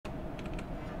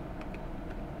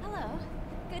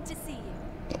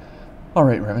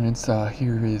Alright, Revenants,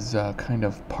 here is kind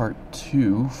of part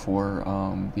 2 for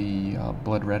the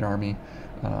Blood Red Army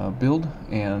build,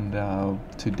 and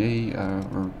today,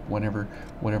 or whatever,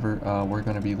 we're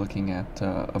going to be looking at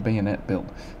a Bayonet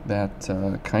build that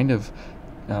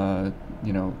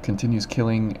continues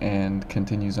killing and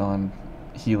continues on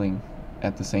healing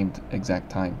at the same exact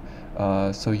time.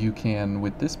 So you can,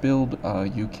 with this build,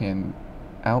 you can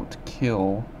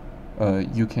outkill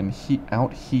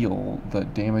out heal the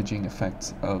damaging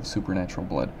effects of supernatural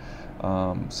blood.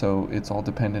 So it's all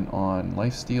dependent on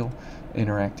lifesteal,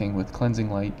 interacting with cleansing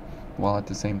light, while at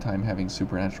the same time having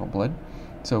supernatural blood.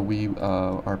 So we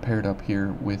are paired up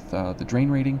here with the drain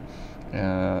rating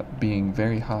being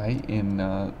very high in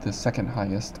the second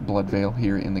highest blood veil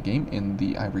here in the game, in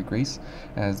the Ivory Grace,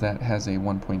 as that has a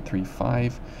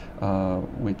 1.35,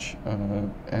 which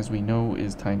as we know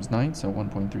is times 9, so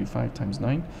 1.35 times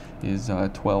 9 is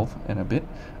 12 and a bit,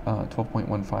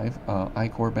 12.15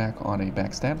 I-core back on a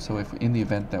backstab. So if in the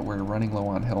event that we're running low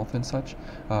on health and such,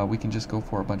 we can just go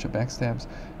for a bunch of backstabs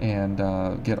and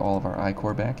get all of our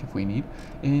I-core back if we need.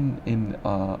 In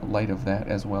light of that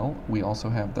as well, we also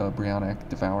have the Bayonet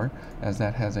Devour, as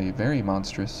that has a very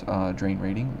monstrous drain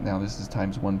rating. Now this is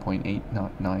times 1.8,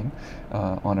 not 9.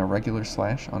 On a regular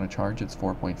slash, on a charge, it's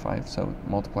 4.5, so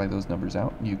multiply those numbers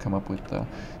out, you come up with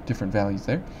different values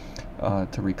there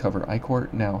to recover I-core.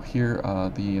 Now here,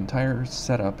 the entire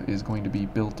setup is going to be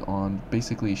built on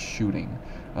basically shooting.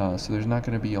 So there's not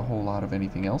going to be a whole lot of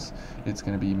anything else. It's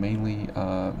going to be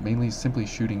mainly simply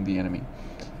shooting the enemy.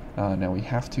 Now we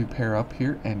have to pair up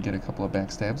here and get a couple of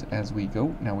backstabs as we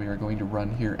go. Now we are going to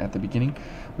run here at the beginning.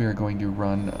 We are going to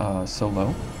run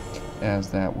solo, as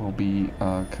that will be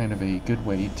kind of a good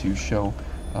way to show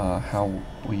how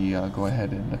we go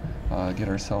ahead and get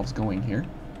ourselves going here.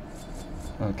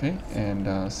 Okay,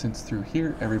 and since through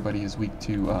here everybody is weak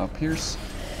to Pierce,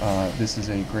 this is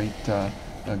a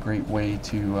great way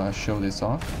to show this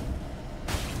off.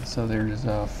 So there's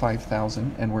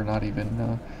 5,000, and we're not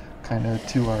even kind of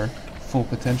to our full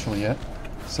potential yet.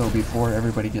 So before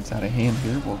everybody gets out of hand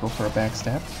here, we'll go for a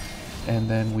backstab, and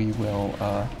then we will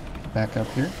back up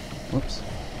here. Whoops.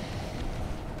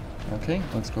 Okay,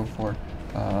 let's go for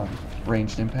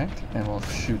ranged impact, and we'll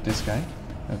shoot this guy.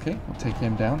 Okay, we'll take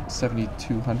him down,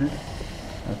 7,200.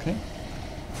 Okay.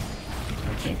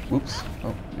 Okay, whoops.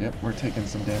 Oh, yep, we're taking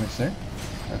some damage there.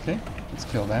 Okay, let's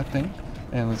kill that thing,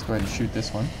 and let's go ahead and shoot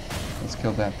this one. Let's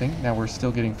kill that thing. Now we're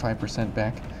still getting 5%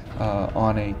 back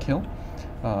on a kill.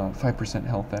 5%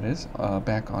 health, that is,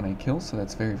 back on a kill, so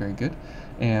that's very, very good.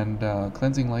 And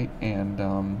Cleansing Light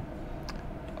and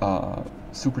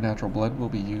Supernatural Blood will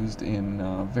be used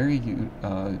in very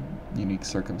unique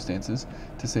circumstances,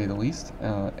 to say the least.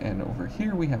 And over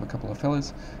here we have a couple of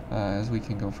fellas, as we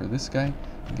can go for this guy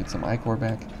and get some I-core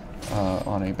back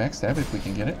on a backstab if we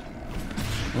can get it.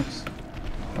 Whoops.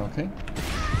 Okay.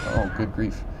 Oh, good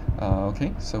grief.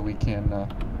 Okay, so we can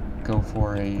go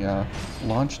for a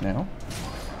launch now,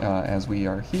 as we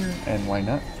are here, and why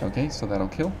not? Okay, so that'll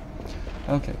kill.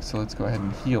 Okay, so let's go ahead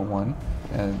and heal one,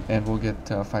 and we'll get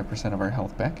 5% of our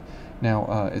health back.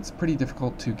 Now, it's pretty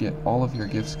difficult to get all of your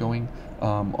gifts going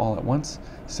all at once,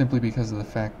 simply because of the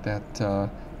fact that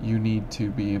you need to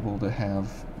be able to have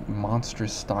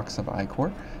monstrous stocks of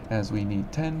I-core, as we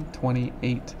need 10, 20,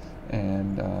 8,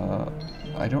 and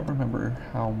I don't remember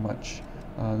how much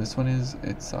this one is.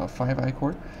 It's 5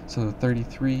 I-core, so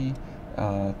 33,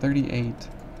 38,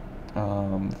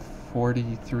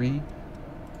 43,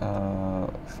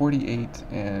 48,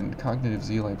 and Cognitive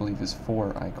Zeal, I believe, is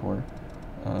 4 I-core.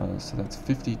 So that's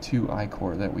 52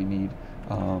 I-core that we need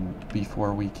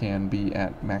before we can be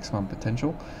at maximum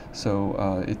potential.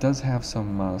 So it does have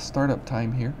some startup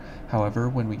time here. However,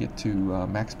 when we get to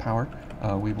max power,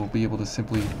 we will be able to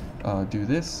simply do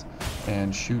this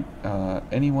and shoot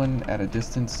anyone at a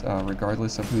distance,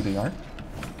 regardless of who they are.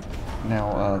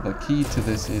 Now, the key to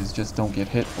this is just don't get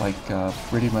hit like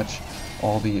pretty much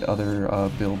all the other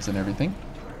builds and everything.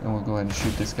 And we'll go ahead and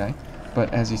shoot this guy.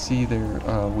 But as you see there,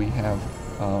 we have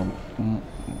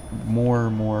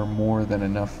more than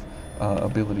enough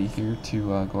ability here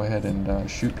to go ahead and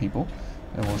shoot people.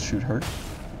 And we'll shoot her,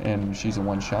 and she's a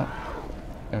one-shot.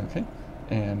 Okay,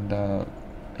 and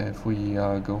if we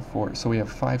go for, so we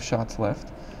have 5 shots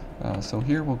left. So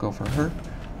here we'll go for her.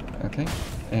 Okay,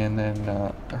 and then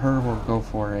her will go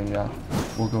for a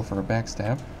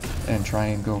backstab, and try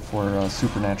and go for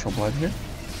supernatural blood here,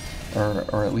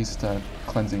 or at least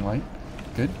cleansing light.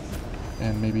 Good,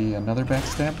 and maybe another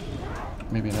backstab.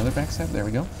 There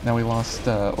we go. Now we lost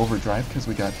overdrive because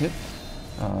we got hit,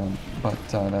 but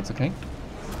that's okay.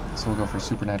 So we'll go for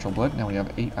supernatural blood. Now we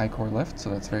have 8 I-core left, so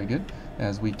that's very good,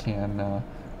 as we can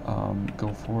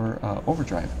go for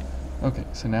overdrive. Okay,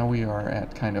 so now we are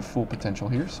at kind of full potential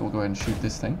here, so we'll go ahead and shoot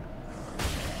this thing.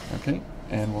 Okay,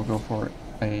 and we'll go for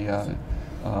a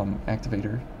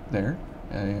activator there.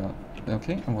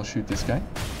 Okay, and we'll shoot this guy.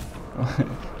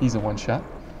 He's a one-shot.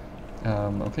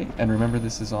 Okay, and remember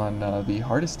this is on the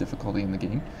hardest difficulty in the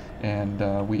game,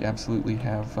 and we absolutely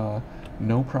have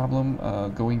no problem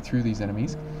going through these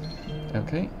enemies.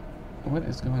 Okay, what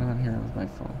is going on here with my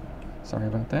phone? Sorry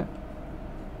about that.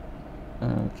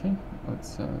 Okay,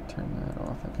 let's turn that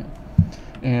off. Okay,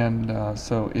 and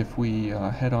so if we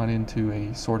head on into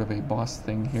a sort of a boss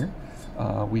thing here,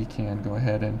 we can go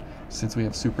ahead and, since we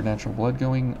have supernatural blood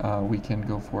going, we can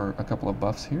go for a couple of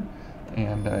buffs here,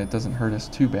 and it doesn't hurt us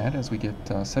too bad as we get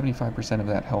 75% of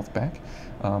that health back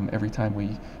every time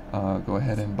we go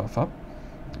ahead and buff up.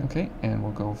 Okay, and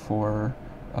we'll go for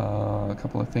a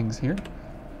couple of things here.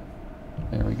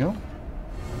 There we go.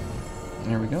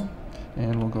 There we go.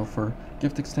 And we'll go for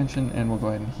gift extension, and we'll go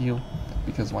ahead and heal,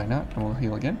 because why not? And we'll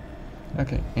heal again.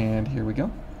 Okay, and here we go.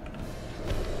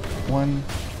 1,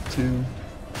 2,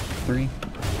 3.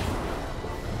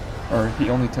 Or he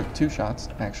only took 2 shots,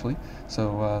 actually,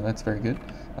 so that's very good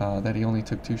that he only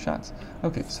took 2 shots.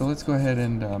 Okay, so let's go ahead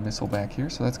and missile back here.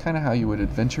 So that's kind of how you would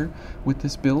adventure with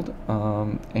this build,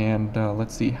 and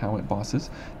let's see how it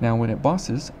bosses. Now, when it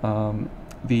bosses,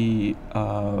 the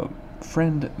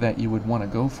friend that you would want to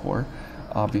go for,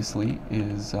 obviously,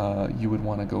 is you would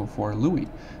want to go for Louis,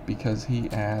 because he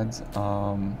adds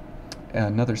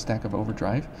another stack of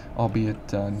overdrive,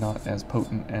 albeit not as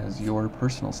potent as your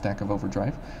personal stack of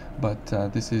overdrive, but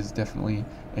this is definitely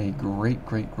a great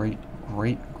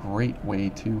way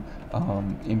to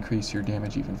increase your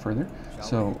damage even further.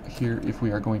 So here, if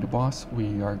we are going to boss,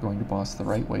 we are going to boss the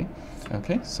right way.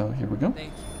 Okay, so here we go.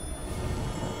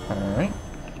 Alright,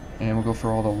 and we'll go for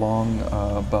all the long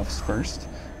buffs first,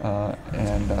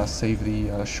 and save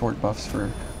the short buffs for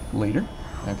later.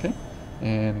 Okay,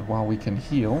 and while we can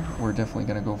heal, we're definitely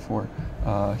going to go for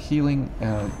healing,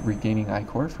 regaining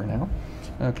Ichor for now.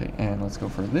 Okay, and let's go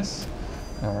for this.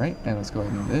 Alright, and let's go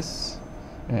ahead and do this,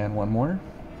 and one more.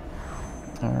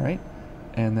 Alright,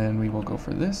 and then we will go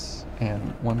for this, and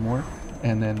one more,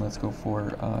 and then let's go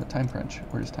for Time Crunch.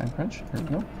 Where's Time Crunch? Here we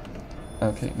go.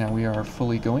 Okay, now we are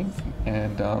fully going,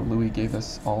 and Louis gave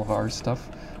us all of our stuff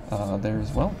there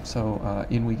as well, so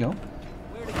in we go.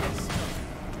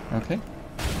 Okay,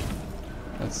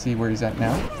 let's see where he's at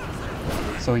now.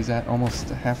 So he's at almost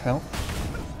half health.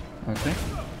 Okay.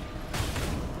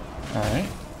 Alright,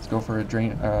 let's go for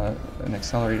an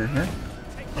accelerator here.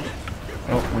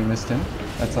 Oh, we missed him.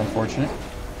 That's unfortunate.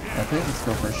 Okay, let's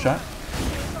go for a shot.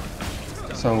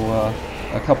 So,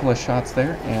 a couple of shots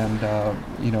there, and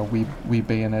you know, we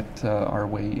bayonet our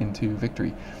way into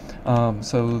victory.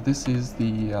 So this is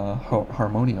the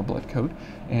Harmonia blood code,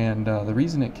 and the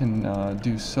reason it can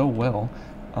do so well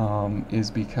is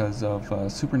because of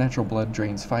supernatural blood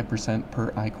drains 5%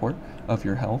 per Ichor of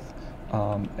your health,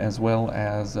 as well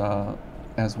as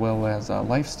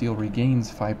lifesteal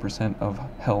regains 5% of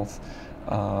health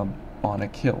on a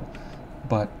kill.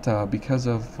 But because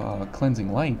of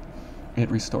cleansing light, it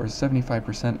restores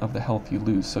 75% of the health you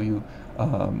lose. So you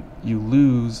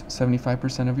lose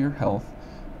 75% of your health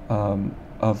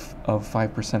of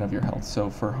 5% of your health. So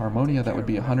for Harmonia, that would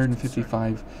be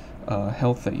 155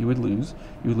 health that you would lose.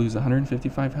 You would lose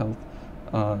 155 health,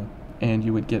 and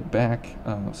you would get back.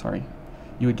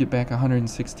 You would get back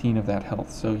 116 of that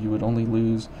health. So you would only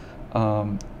lose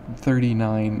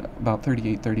 39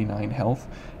 health.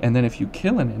 And then if you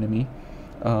kill an enemy,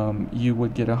 you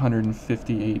would get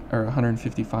 158 or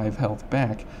 155 health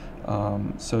back.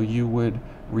 So you would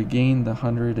regain the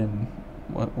 100 and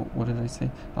what did I say?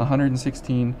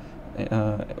 116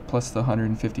 plus the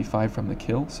 155 from the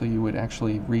kill. So you would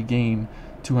actually regain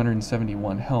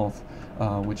 271 health,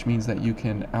 which means that you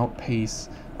can outpace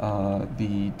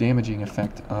the damaging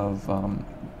effect of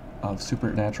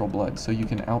supernatural blood. So you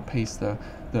can outpace the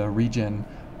regen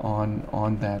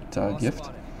on that gift.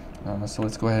 So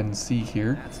let's go ahead and see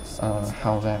here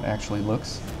how that actually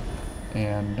looks,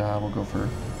 and we'll go for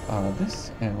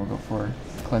this, and we'll go for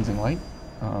cleansing light,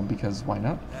 because why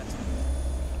not?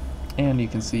 And you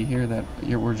can see here that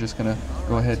we're just gonna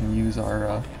go ahead and use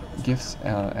our gifts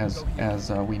as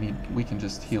we need. We can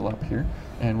just heal up here,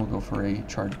 and we'll go for a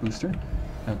charge booster.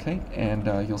 Okay, and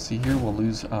you'll see here we'll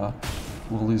lose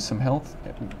some health,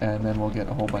 and then we'll get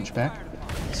a whole bunch back.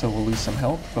 So we'll lose some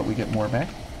health, but we get more back.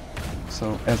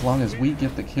 So as long as we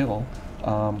get the kill,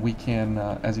 we can,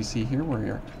 as you see here,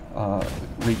 we're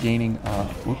regaining.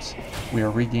 We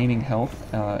are regaining health,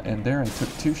 and there I took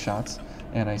 2 shots,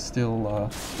 and I still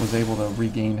was able to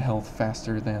regain health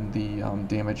faster than the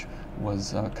damage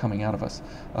was coming out of us.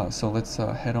 So let's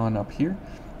head on up here,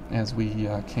 as we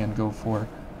can go for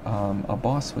a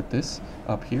boss with this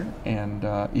up here, and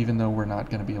even though we're not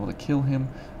going to be able to kill him,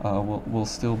 we'll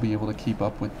still be able to keep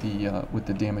up with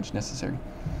the damage necessary.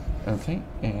 Okay,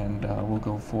 and we'll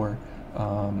go for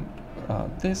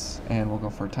this, and we'll go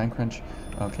for a time crunch.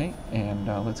 Okay, and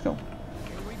let's go.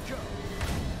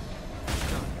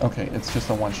 Okay, it's just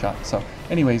a one shot. So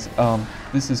anyways,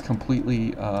 this is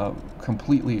completely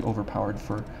overpowered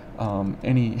for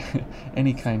any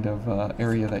any kind of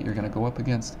area that you're going to go up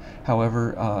against.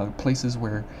 However, places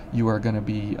where you are going to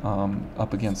be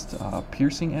up against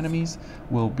piercing enemies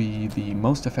will be the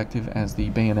most effective, as the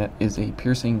bayonet is a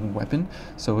piercing weapon.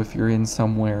 So if you're in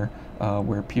somewhere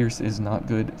where pierce is not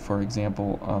good, for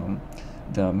example,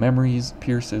 the memories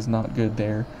pierce is not good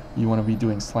there, you want to be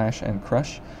doing slash and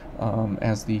crush,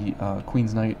 as the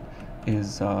Queen's Knight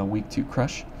is weak to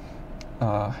crush.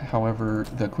 However,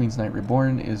 the Queen's Knight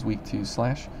Reborn is weak to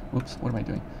slash. Whoops, what am I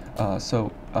doing?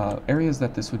 So areas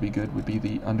that this would be good would be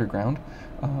the underground,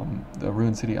 the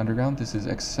Ruined City underground. This is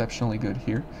exceptionally good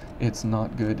here. It's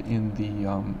not good in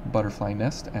the Butterfly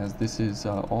Nest, as this is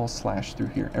all slash through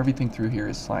here. Everything through here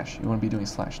is slash. You want to be doing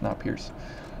slash, not pierce.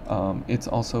 It's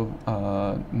also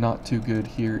not too good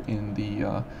here in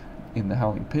the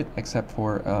Howling Pit, except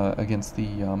for against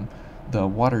the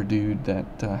water dude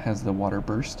that has the water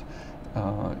burst.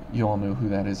 You all know who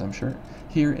that is, I'm sure.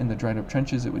 Here in the Dried Up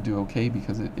Trenches, it would do okay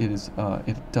because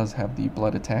it does have the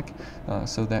blood attack,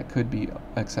 so that could be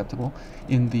acceptable.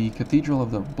 In the Cathedral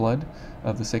of the Blood,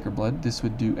 of the Sacred Blood, this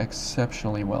would do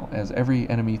exceptionally well, as every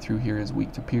enemy through here is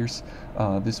weak to pierce.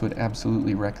 This would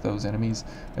absolutely wreck those enemies.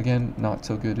 Again, not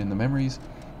so good in the memories.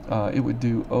 It would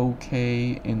do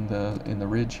okay in the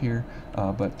ridge here,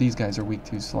 but these guys are weak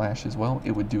to slash as well.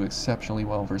 It would do exceptionally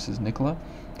well versus Nicola,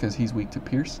 because he's weak to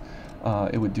pierce.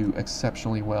 It would do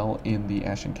exceptionally well in the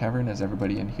Ashen Cavern, as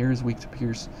everybody in here is weak to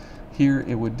pierce. Here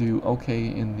it would do okay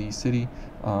in the city,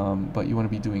 but you want to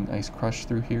be doing Ice Crush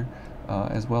through here,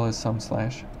 as well as some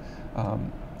slash.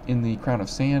 In the Crown of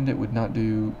Sand, it would not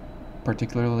do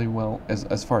particularly well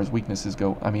as far as weaknesses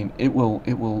go. I mean, it will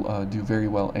do very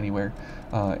well anywhere.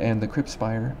 And the Crypt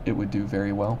Spire, it would do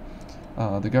very well.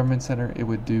 The Government Center, it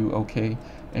would do okay,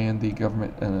 and the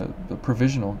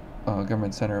Provisional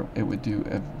Government Center, it would do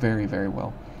very, very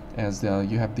well, as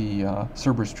you have the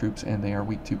Cerberus troops, and they are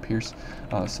weak to pierce.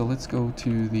 So let's go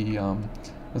to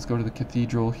the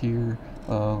Cathedral here.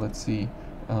 Let's see.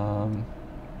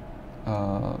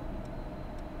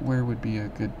 Where would be a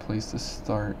good place to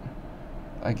start?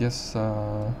 I guess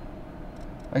we'll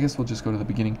just go to the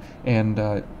beginning,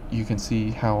 and you can see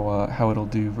how it'll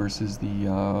do versus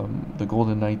the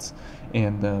Golden Knights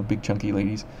and the big chunky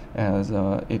ladies, as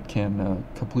it can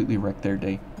completely wreck their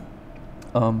day.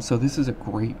 So this is a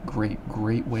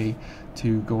great way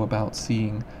to go about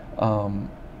seeing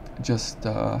just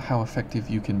how effective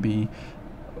you can be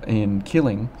in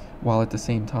killing, while at the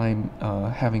same time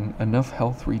having enough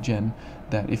health regen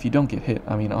that if you don't get hit,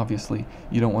 I mean, obviously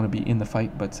you don't want to be in the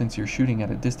fight, but since you're shooting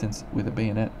at a distance with a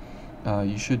bayonet,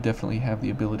 you should definitely have the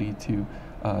ability to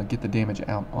get the damage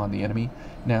out on the enemy.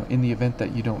 Now, in the event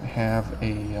that you don't have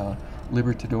a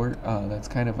Libertador, that's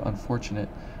kind of unfortunate,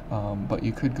 but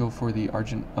you could go for the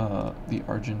Argent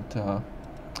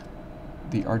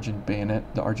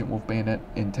bayonet, the Argent Wolf bayonet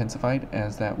intensified,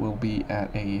 as that will be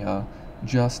at a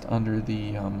just under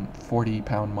the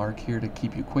 40-pound mark here to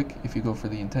keep you quick. If you go for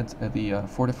the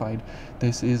fortified,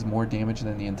 this is more damage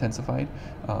than the intensified.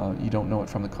 You don't know it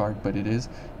from the card, but it is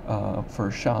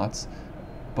for shots.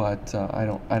 But I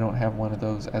don't have one of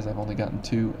those, as I've only gotten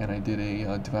two, and I did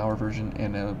a Devour version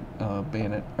and a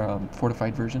bayonet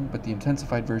fortified version. But the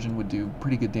intensified version would do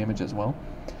pretty good damage as well,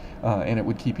 and it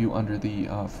would keep you under the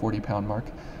 40-pound mark.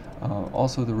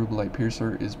 Also, the Rubelite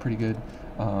Piercer is pretty good,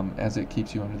 as it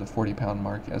keeps you under the 40-pound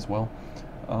mark as well,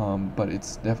 but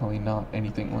it's definitely not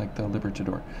anything like the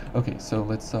Libertador. Okay, so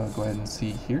let's go ahead and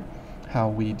see here how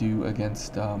we do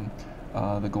against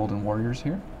the Golden Warriors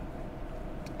here.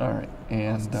 Alright,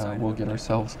 and we'll get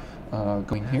ourselves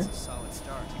going here.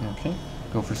 Okay,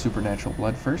 go for Supernatural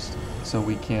Blood first, so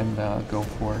we can go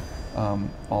for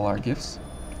all our gifts,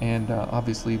 and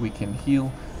obviously we can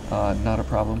heal, not a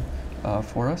problem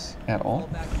for us at all,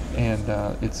 and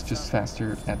it's just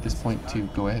faster at this point to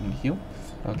go ahead and heal.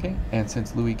 Okay, and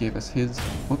since Louis gave us his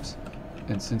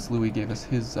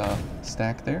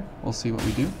stack there, we'll see what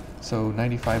we do. So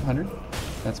 9,500,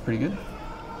 that's pretty good.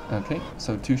 Okay,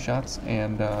 so 2 shots,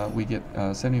 and we get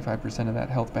 75% of that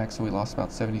health back, so we lost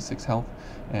about 76 health,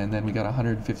 and then we got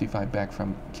 155 back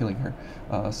from killing her.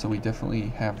 So we definitely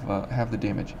have the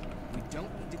damage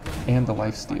and the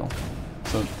life steal.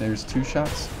 So there's 2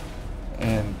 shots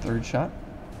and 3rd shot,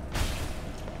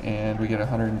 and we get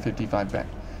 155 back.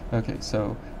 Okay,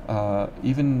 so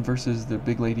even versus the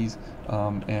big ladies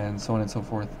and so on and so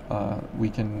forth, we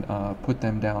can put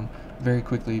them down very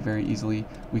quickly, very easily.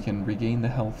 We can regain the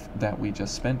health that we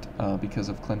just spent because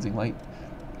of cleansing light,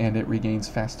 and it regains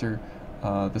faster.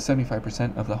 The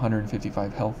 75% of the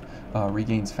 155 health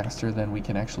regains faster than we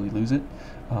can actually lose it,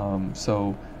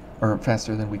 or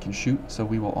faster than we can shoot. So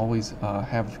we will always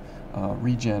have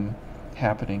regen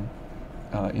happening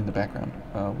in the background.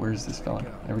 Where's this fella?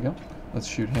 There we go. Let's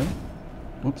shoot him.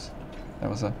 Whoops, that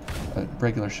was a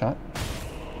regular shot.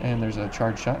 And there's a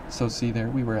charge shot. So see there,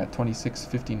 we were at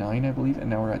 2659, I believe, and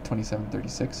now we're at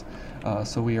 2736.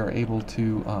 So we are able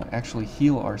to actually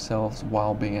heal ourselves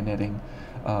while bayoneting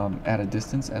at a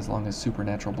distance, as long as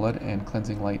supernatural blood and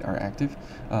cleansing light are active.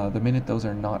 The minute those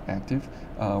are not active,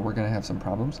 we're going to have some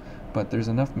problems. But there's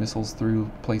enough missiles through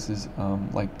places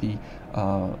like the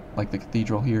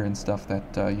cathedral here and stuff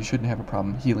that you shouldn't have a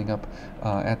problem healing up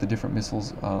at the different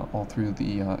missiles all through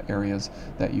the areas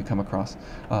that you come across.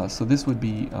 So this would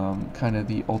be kind of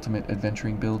the ultimate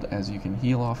adventuring build, as you can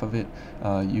heal off of it,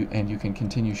 and you can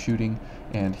continue shooting,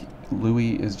 and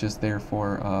Louis is just there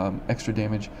for extra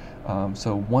damage.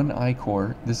 So 1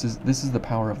 I-core, this is the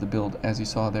power of the build, as you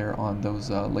saw there on those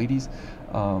ladies.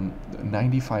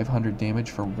 9,500 damage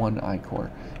for 1 I-core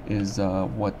is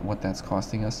what that's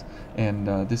costing us, and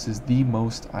this is the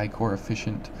most I-core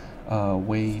efficient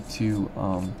way to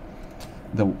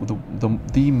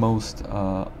the most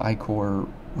I-core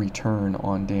return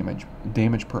on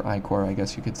damage per I-core, I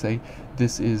guess you could say.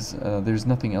 This is there's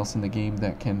nothing else in the game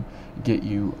that can get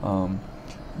you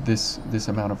this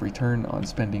amount of return on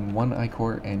spending 1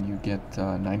 I-core, and you get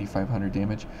 9,500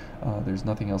 damage. There's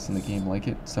nothing else in the game like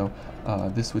it, so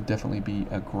this would definitely be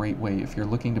a great way. If you're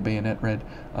looking to bayonet red,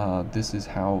 this is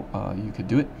how you could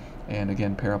do it. And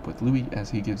again, pair up with Louis, as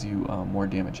he gives you more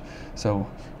damage. So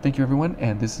thank you, everyone,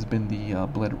 and this has been the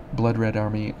Blood Red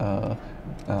Army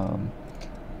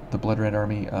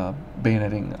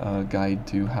bayoneting guide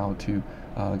to how to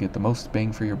get the most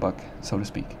bang for your buck, so to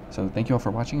speak. So thank you all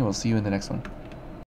for watching, and we'll see you in the next one.